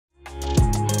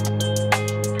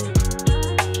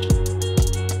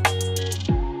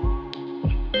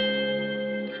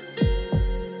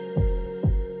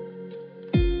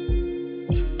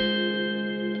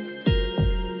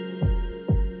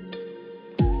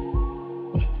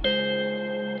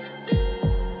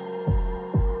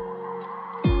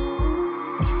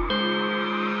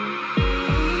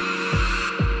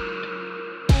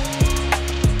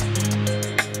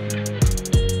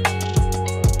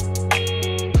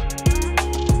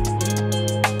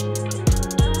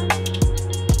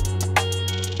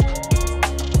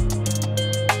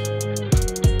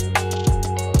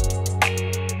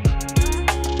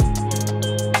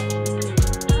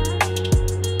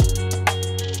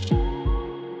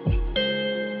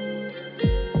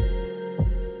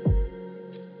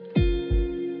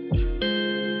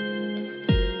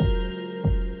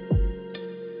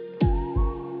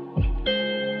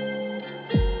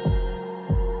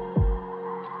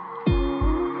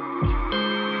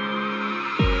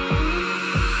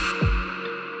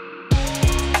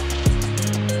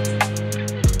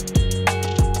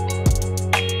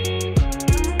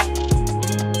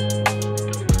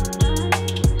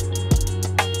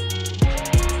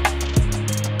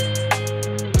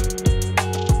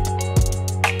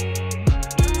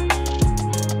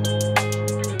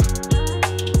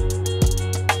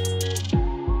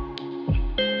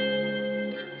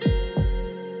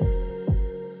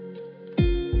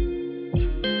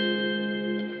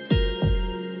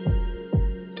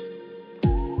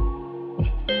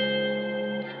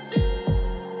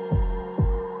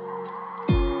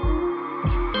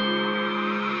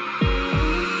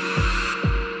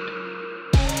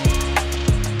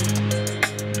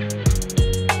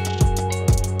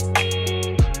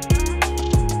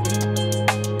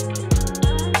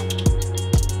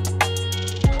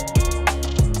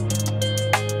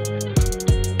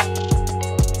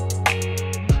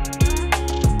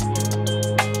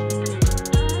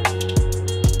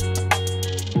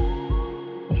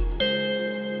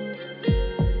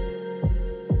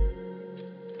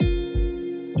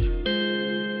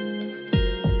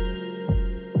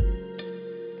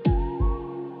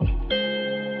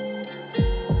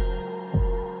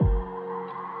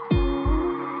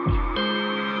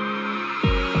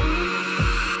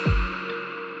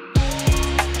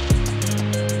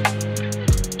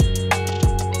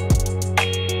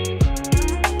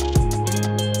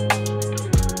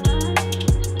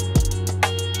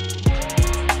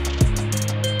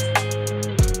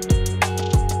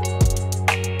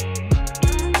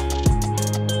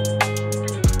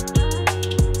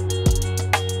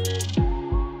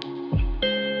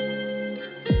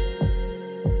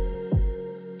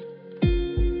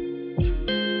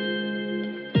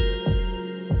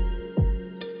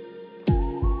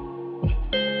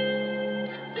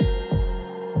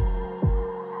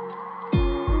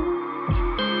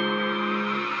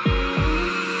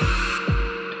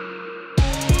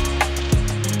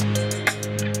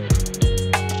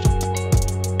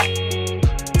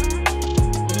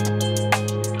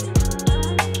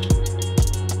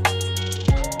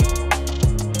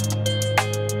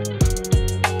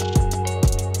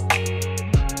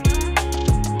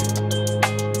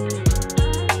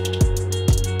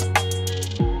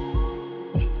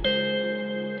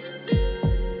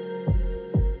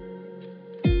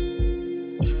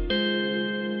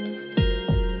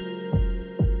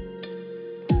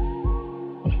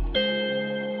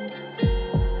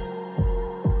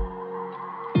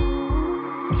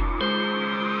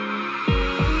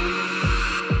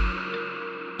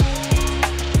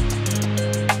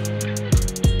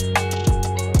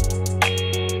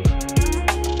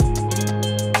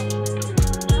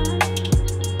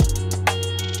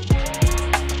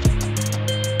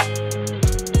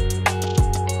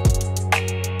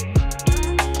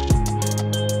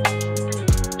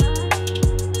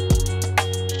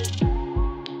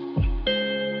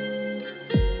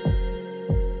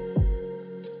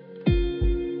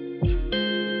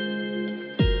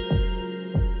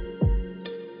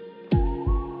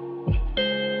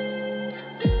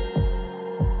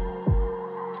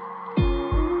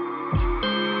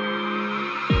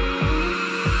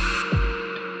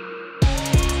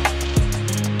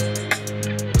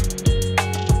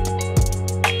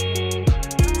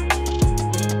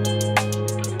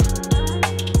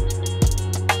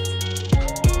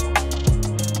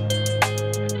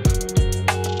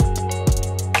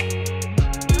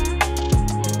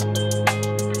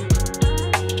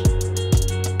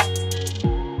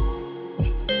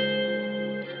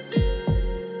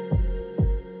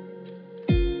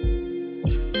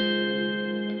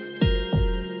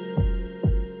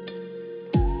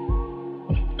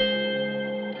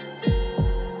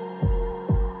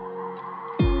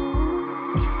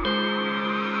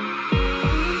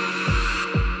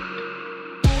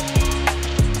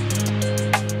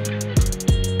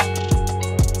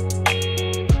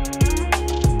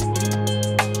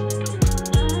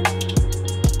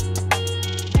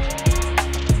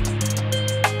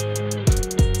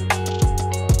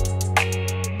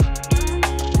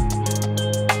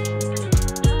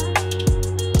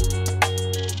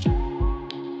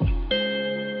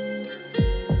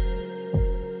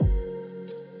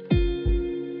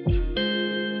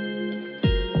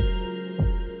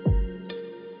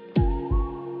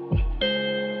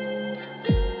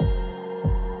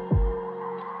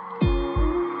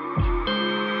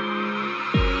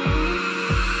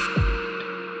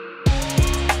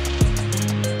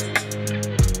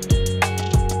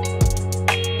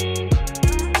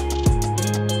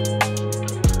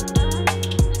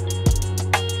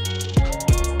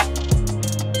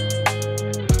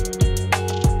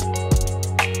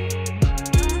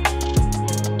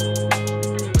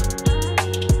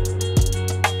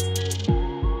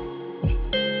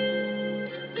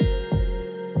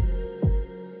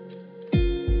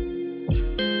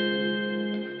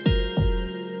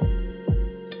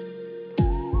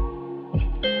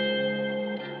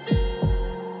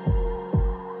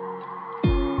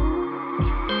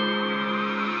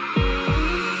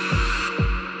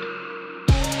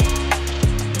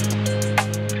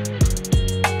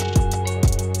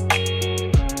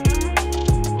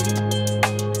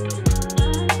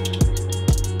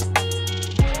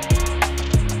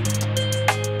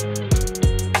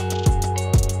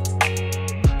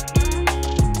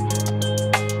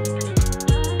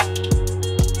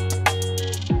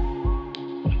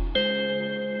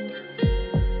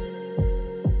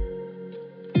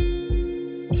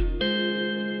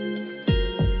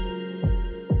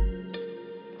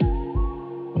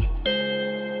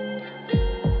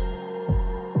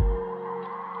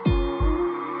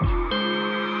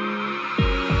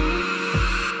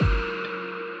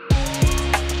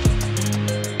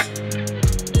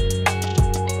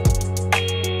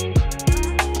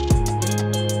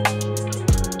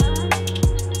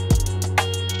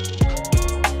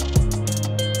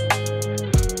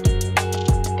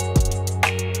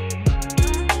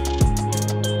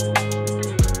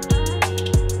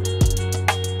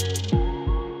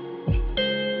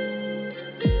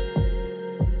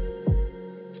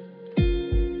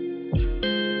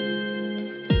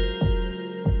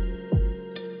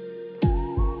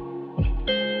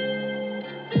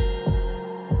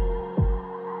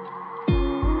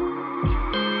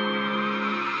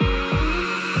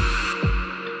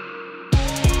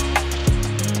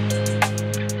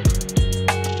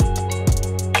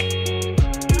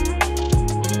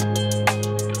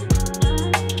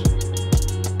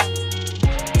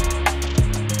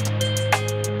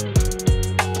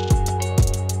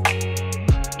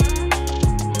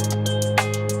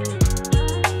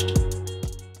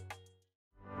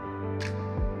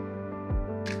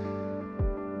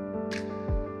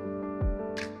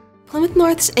Plymouth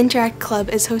North's Interact Club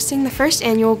is hosting the first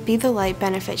annual Be the Light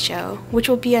benefit show, which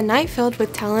will be a night filled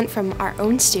with talent from our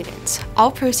own students. All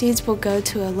proceeds will go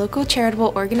to a local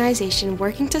charitable organization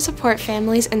working to support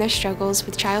families in their struggles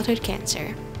with childhood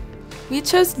cancer. We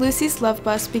chose Lucy's Love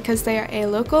Bus because they are a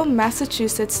local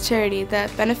Massachusetts charity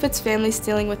that benefits families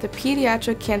dealing with a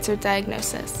pediatric cancer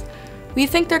diagnosis. We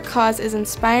think their cause is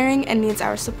inspiring and needs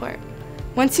our support.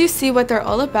 Once you see what they're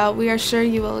all about, we are sure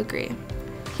you will agree.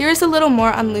 Here is a little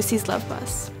more on Lucy's Love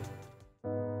Bus.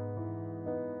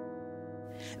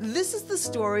 This is the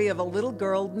story of a little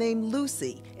girl named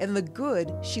Lucy and the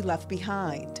good she left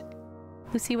behind.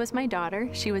 Lucy was my daughter.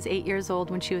 She was 8 years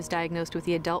old when she was diagnosed with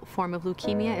the adult form of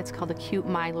leukemia. It's called acute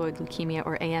myeloid leukemia,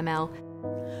 or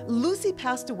AML. Lucy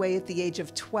passed away at the age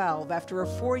of 12 after a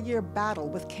 4-year battle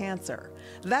with cancer.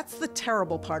 That's the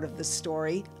terrible part of this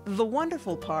story. The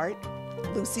wonderful part,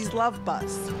 Lucy's Love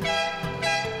Bus.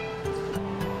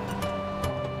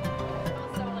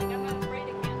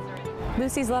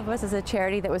 Lucy's Love Bus is a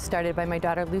charity that was started by my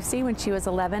daughter Lucy when she was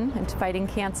 11 and fighting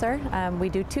cancer. We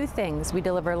do two things. We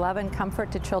deliver love and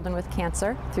comfort to children with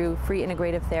cancer through free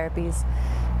integrative therapies,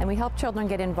 and we help children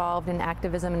get involved in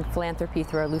activism and philanthropy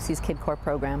through our Lucy's Kid Core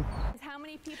program.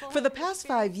 For the past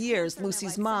 5 years,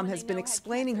 Lucy's mom has been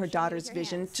explaining her daughter's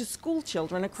vision to school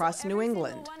children across New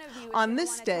England. On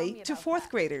this day, to 4th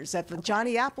graders at the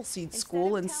Johnny Appleseed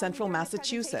School in central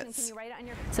Massachusetts.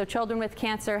 So children with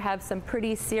cancer have some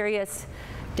pretty serious,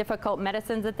 difficult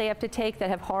medicines that they have to take that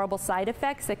have horrible side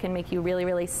effects that can make you really,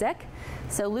 really sick.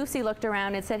 So Lucy looked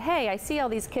around and said, hey, I see all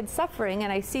these kids suffering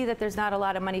and I see that there's not a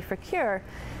lot of money for cure.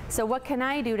 So what can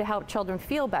I do to help children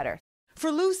feel better? For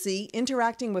Lucy,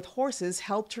 interacting with horses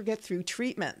helped her get through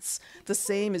treatments. The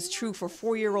same is true for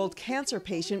 4-year-old cancer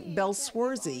patient Belle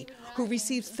Swersey, who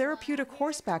received therapeutic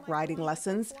horseback riding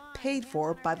lessons paid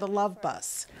for by the Love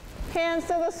Bus. Hands to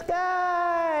the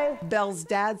sky! Belle's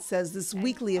dad says this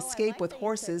weekly escape with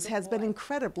horses has been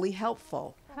incredibly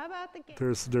helpful. There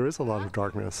is a lot of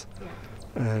darkness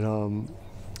and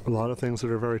a lot of things that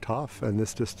are very tough, and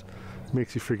this just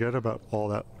makes you forget about all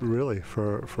that really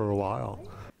for a while.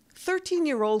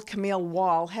 13-year-old Camille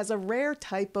Wall has a rare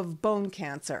type of bone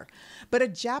cancer, but a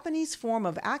Japanese form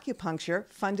of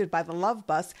acupuncture funded by the Love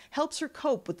Bus helps her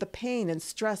cope with the pain and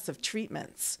stress of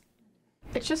treatments.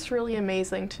 It's just really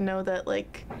amazing to know that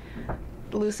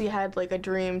Lucy had a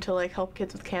dream to help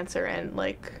kids with cancer, and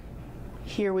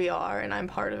here we are and I'm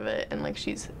part of it, and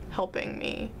she's helping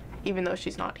me even though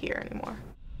she's not here anymore.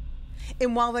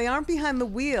 And while they aren't behind the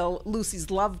wheel, Lucy's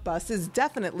Love Bus is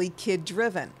definitely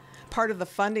kid-driven. Part of the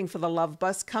funding for the Love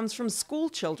Bus comes from school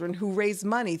children who raise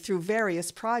money through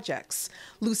various projects.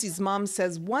 Lucy's mom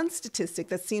says one statistic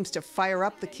that seems to fire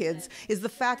up the kids is the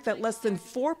fact that less than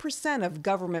 4% of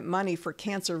government money for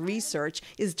cancer research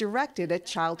is directed at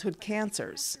childhood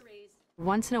cancers.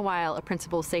 Once in a while, a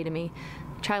principal will say to me,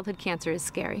 childhood cancer is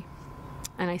scary.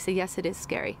 And I say, yes, it is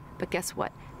scary, but guess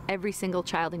what? Every single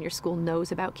child in your school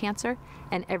knows about cancer,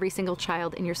 and every single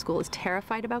child in your school is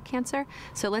terrified about cancer.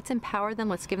 So let's empower them,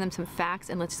 let's give them some facts,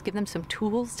 and let's give them some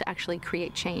tools to actually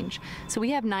create change. So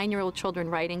we have 9-year-old children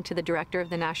writing to the director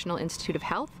of the National Institute of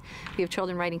Health. We have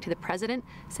children writing to the president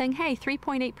saying, hey,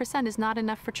 3.8% is not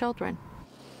enough for children.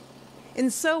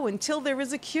 And so until there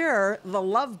is a cure, the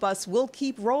Love Bus will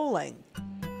keep rolling.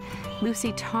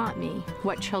 Lucy taught me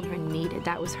what children needed.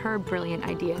 That was her brilliant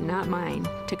idea, not mine,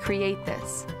 to create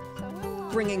this.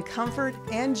 Bringing comfort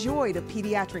and joy to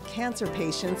pediatric cancer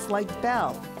patients like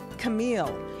Belle,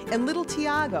 Camille, and little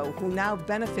Tiago, who now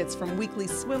benefits from weekly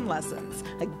swim lessons,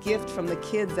 a gift from the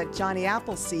kids at Johnny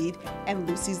Appleseed and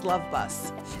Lucy's Love Bus.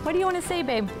 What do you want to say,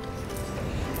 babe?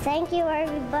 Thank you,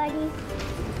 everybody.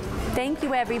 Thank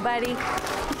you, everybody.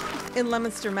 In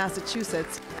Leominster,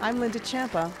 Massachusetts, I'm Linda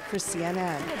Champa for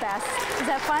CNN. The best. Is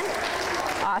that fun?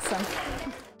 Awesome.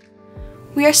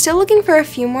 We are still looking for a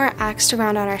few more acts to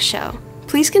round out our show.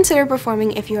 Please consider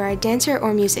performing if you are a dancer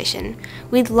or musician.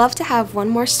 We'd love to have one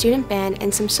more student band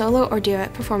and some solo or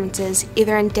duet performances,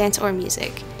 either in dance or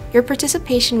music. Your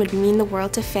participation would mean the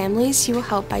world to families you will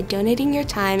help by donating your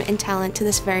time and talent to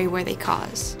this very worthy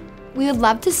cause. We would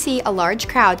love to see a large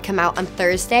crowd come out on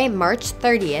Thursday, March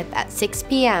 30th at 6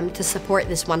 p.m. to support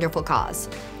this wonderful cause.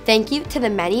 Thank you to the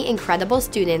many incredible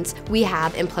students we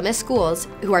have in Plymouth schools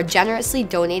who are generously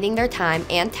donating their time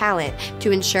and talent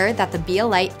to ensure that the Be a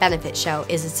Light benefit show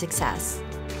is a success.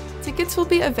 Tickets will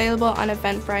be available on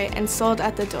Eventbrite and sold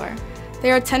at the door.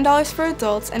 They are $10 for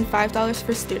adults and $5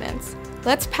 for students.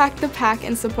 Let's pack the pack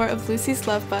in support of Lucy's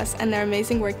Love Bus and their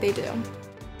amazing work they do.